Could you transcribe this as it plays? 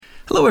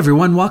Hello,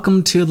 everyone.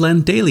 Welcome to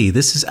Lent Daily.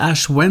 This is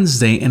Ash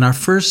Wednesday and our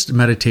first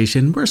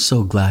meditation. We're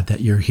so glad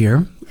that you're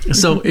here.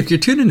 So if you're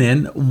tuning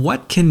in,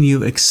 what can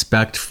you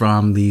expect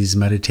from these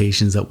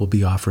meditations that we'll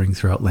be offering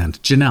throughout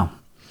Lent? Janelle.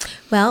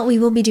 Well, we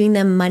will be doing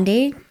them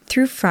Monday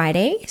through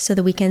Friday. So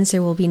the weekends,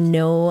 there will be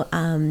no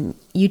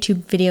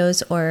YouTube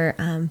videos or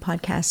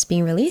podcasts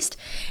being released.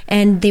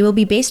 And they will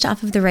be based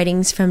off of the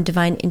writings from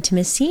Divine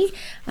Intimacy,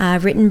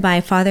 written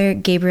by Father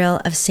Gabriel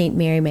of St.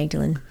 Mary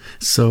Magdalene.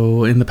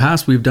 So in the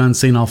past, we've done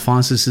St.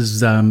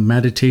 Alphonsus's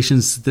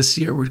meditations. This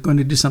year, we're going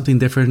to do something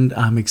different.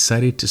 I'm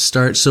excited to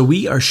start. So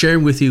we are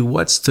sharing with you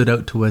what stood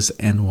out to us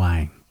and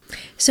why.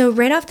 So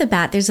right off the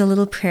bat, there's a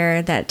little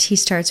prayer that he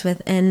starts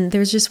with, and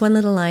there's just one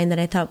little line that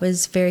I thought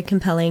was very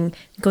compelling.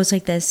 It goes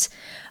like this: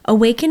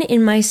 "Awaken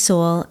in my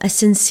soul a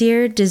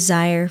sincere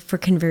desire for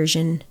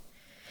conversion."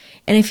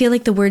 And I feel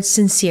like the word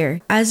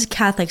sincere, as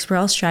Catholics, we're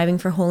all striving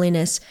for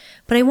holiness,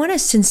 but I want a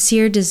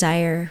sincere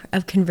desire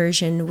of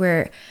conversion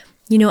where,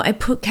 I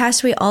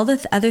cast away all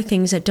the other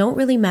things that don't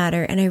really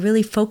matter, and I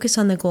really focus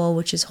on the goal,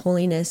 which is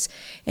holiness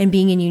and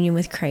being in union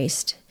with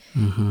Christ.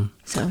 Mm-hmm.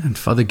 And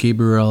Father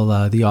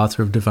Gabriel, the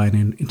author of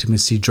Divine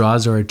Intimacy,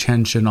 draws our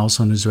attention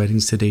also in his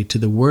writings today to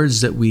the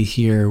words that we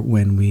hear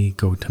when we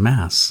go to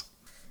Mass.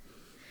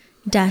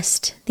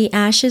 Dust, the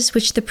ashes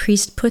which the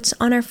priest puts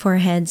on our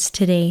foreheads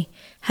today,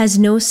 has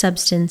no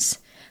substance.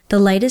 The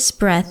lightest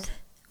breath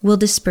will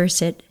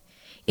disperse it.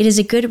 It is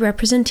a good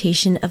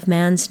representation of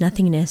man's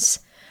nothingness.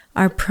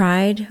 Our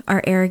pride,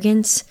 our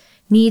arrogance,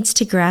 needs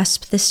to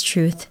grasp this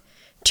truth,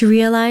 to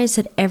realize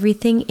that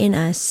everything in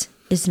us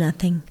is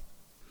nothing.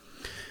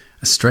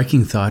 A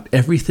striking thought.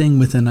 Everything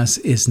within us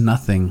is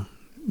nothing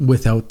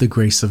without the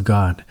grace of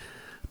God.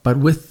 But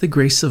with the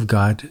grace of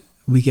God,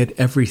 we get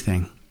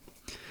everything.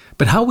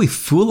 But how we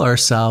fool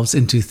ourselves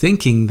into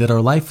thinking that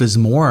our life is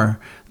more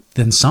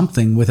than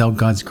something without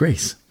God's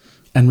grace.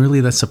 And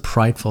really, that's a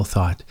prideful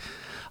thought.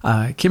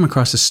 I came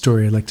across a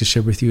story I'd like to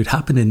share with you. It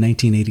happened in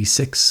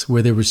 1986,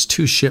 where there was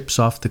two ships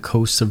off the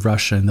coast of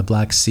Russia in the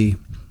Black Sea,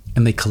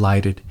 and they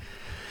collided.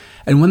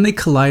 And when they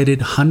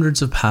collided,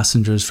 hundreds of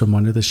passengers from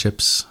one of the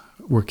ships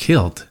were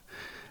killed.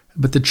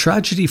 But the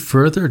tragedy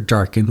further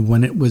darkened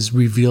when it was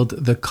revealed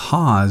the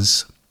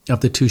cause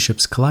of the two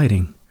ships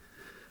colliding.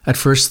 At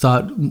first,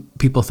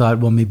 people thought,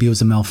 well, maybe it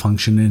was a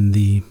malfunction in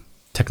the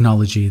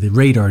technology. The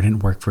radar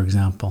didn't work, for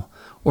example.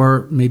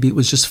 Or maybe it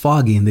was just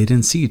foggy and they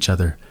didn't see each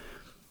other.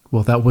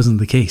 Well, that wasn't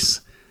the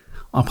case.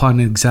 Upon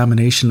an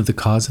examination of the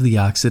cause of the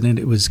accident,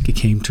 it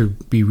came to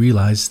be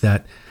realized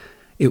that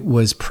it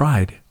was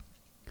pride.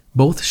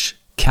 Both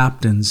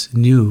captains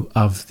knew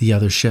of the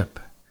other ship.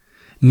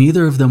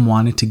 Neither of them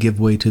wanted to give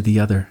way to the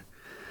other.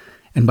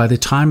 And by the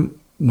time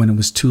when it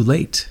was too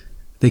late,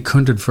 they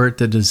couldn't avert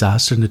the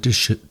disaster and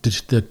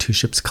the two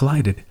ships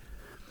collided.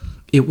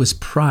 It was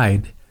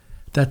pride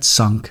that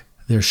sunk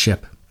their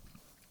ship.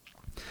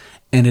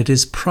 And it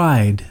is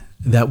pride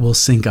that will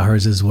sink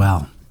ours as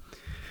well.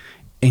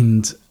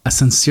 And a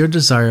sincere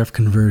desire of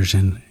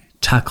conversion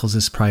tackles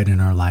this pride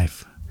in our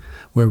life,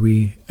 where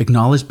we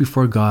acknowledge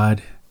before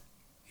God,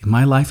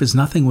 my life is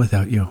nothing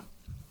without you.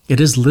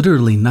 It is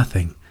literally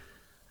nothing.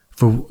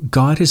 For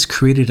God has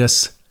created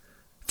us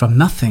from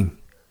nothing.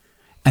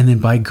 And then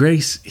by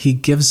grace, he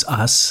gives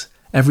us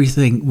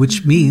everything,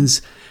 which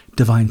means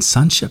divine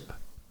sonship.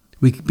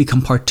 We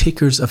become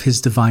partakers of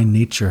his divine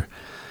nature.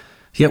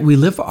 Yet we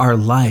live our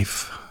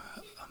life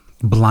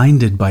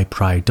blinded by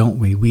pride, don't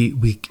we?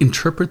 We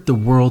interpret the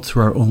world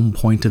through our own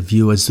point of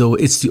view as though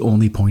it's the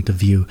only point of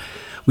view.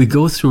 We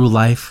go through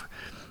life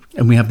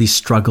and we have these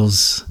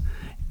struggles,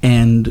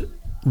 and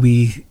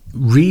we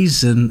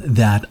reason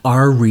that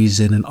our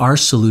reason and our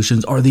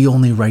solutions are the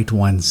only right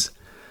ones.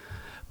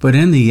 But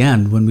in the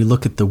end, when we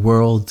look at the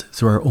world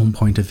through our own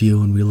point of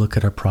view and we look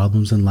at our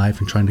problems in life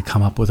and trying to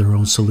come up with our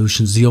own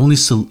solutions, the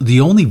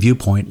only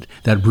viewpoint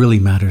that really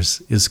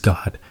matters is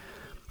God.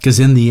 Because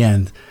in the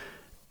end,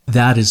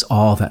 that is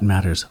all that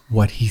matters,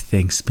 what he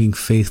thinks, being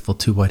faithful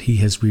to what he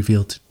has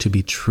revealed to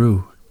be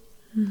true.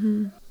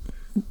 Mm-hmm.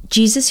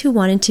 Jesus, who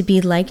wanted to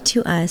be like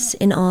to us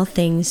in all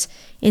things,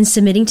 in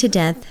submitting to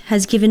death,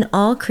 has given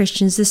all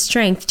Christians the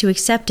strength to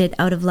accept it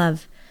out of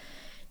love.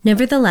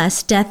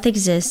 Nevertheless, death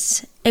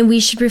exists, and we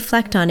should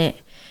reflect on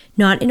it,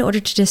 not in order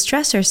to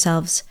distress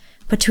ourselves,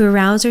 but to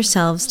arouse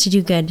ourselves to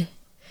do good.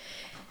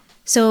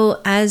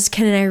 So as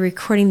Ken and I are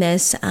recording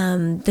this,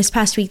 this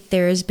past week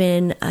there has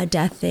been a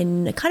death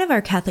in kind of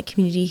our Catholic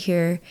community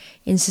here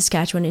in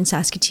Saskatchewan, in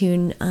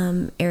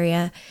Saskatoon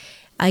area.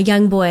 A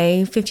young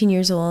boy, 15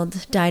 years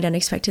old, died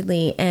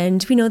unexpectedly,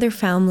 and we know their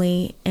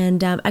family.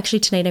 And actually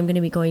tonight I'm going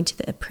to be going to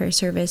the prayer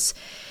service.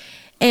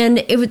 And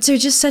it was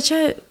just such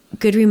a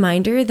good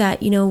reminder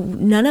that,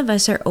 none of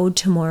us are owed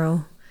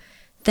tomorrow,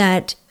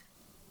 that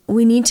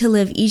we need to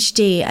live each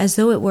day as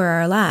though it were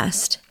our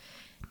last.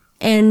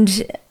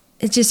 And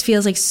it just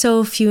feels like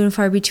so few and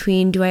far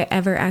between do I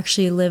ever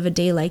actually live a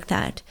day like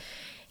that.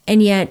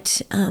 And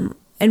yet,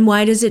 and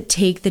why does it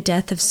take the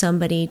death of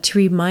somebody to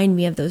remind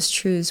me of those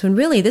truths when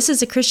really this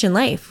is a Christian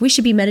life? We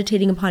should be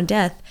meditating upon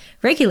death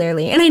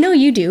regularly. And I know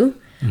you do.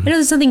 I know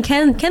there's something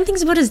Ken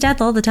thinks about his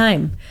death all the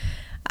time.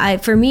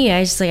 For me,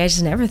 I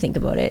just never think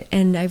about it.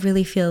 And I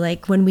really feel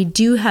like when we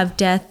do have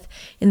death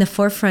in the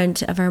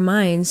forefront of our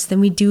minds, then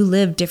we do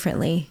live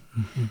differently.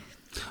 Mm-hmm.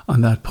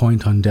 On that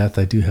point on death,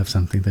 I do have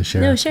something to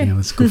share. No, sure.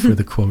 Let's go for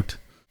the quote.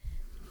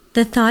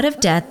 The thought of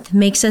death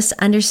makes us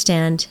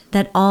understand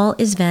that all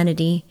is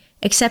vanity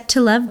except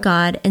to love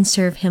God and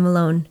serve Him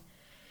alone.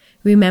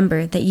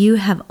 Remember that you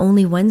have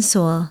only one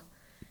soul,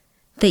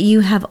 that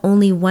you have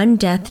only one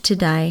death to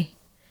die.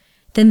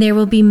 Then there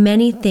will be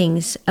many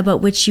things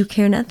about which you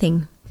care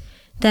nothing.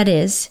 That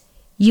is,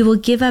 you will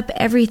give up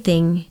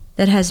everything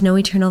that has no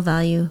eternal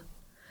value.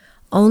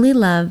 Only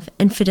love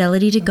and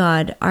fidelity to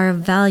God are of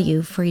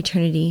value for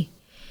eternity.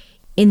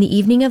 In the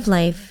evening of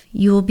life,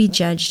 you will be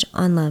judged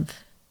on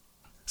love.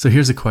 So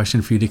here's a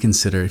question for you to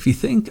consider. If you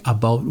think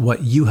about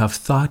what you have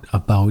thought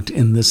about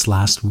in this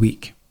last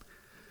week,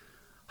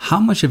 how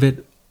much of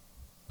it,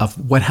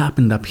 of what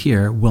happened up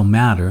here, will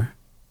matter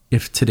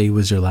if today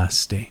was your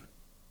last day?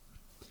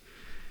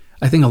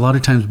 I think a lot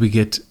of times we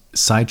get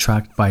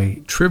sidetracked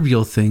by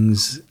trivial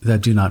things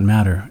that do not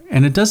matter.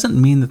 And it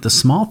doesn't mean that the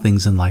small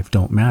things in life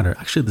don't matter.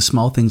 Actually, the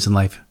small things in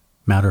life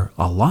matter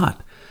a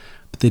lot,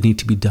 but they need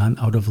to be done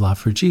out of love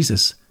for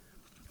Jesus.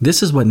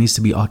 This is what needs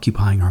to be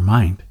occupying our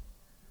mind.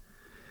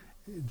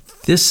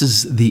 This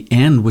is the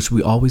end which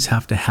we always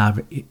have to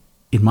have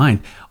in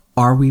mind.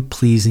 Are we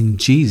pleasing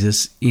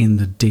Jesus in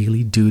the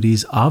daily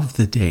duties of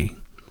the day?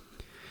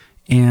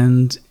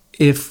 And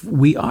if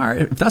we are,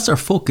 if that's our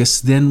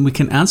focus, then we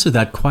can answer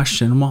that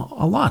question. Well,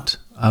 a lot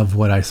of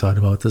what I thought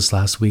about this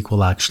last week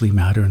will actually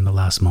matter in the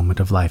last moment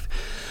of life.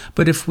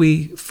 But if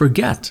we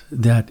forget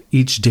that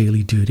each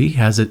daily duty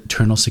has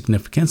eternal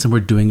significance and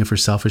we're doing it for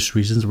selfish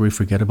reasons where we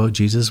forget about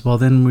Jesus, well,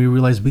 then we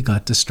realize we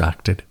got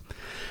distracted.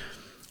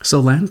 So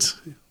Lent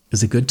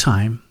is a good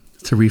time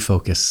to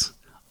refocus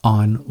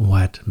on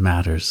what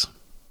matters.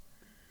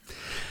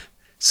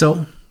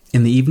 So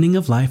in the evening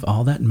of life,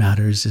 all that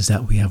matters is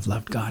that we have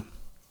loved God.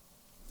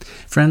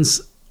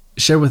 Friends,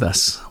 share with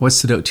us what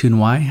stood out to you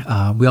and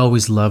why. We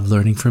always love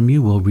learning from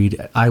you.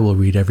 I will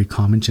read every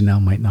comment.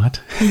 Janelle might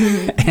not.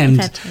 And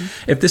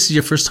if this is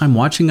your first time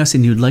watching us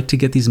and you'd like to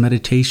get these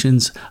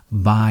meditations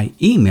by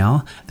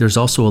email, there's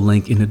also a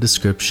link in the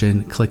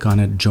description. Click on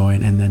it,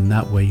 join, and then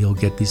that way you'll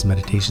get these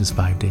meditations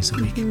 5 days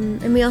a week.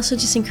 And we also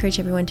just encourage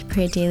everyone to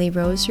pray a daily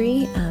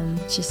rosary.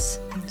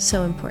 Just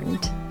so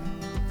important.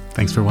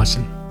 Thanks for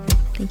watching.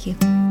 Thank you.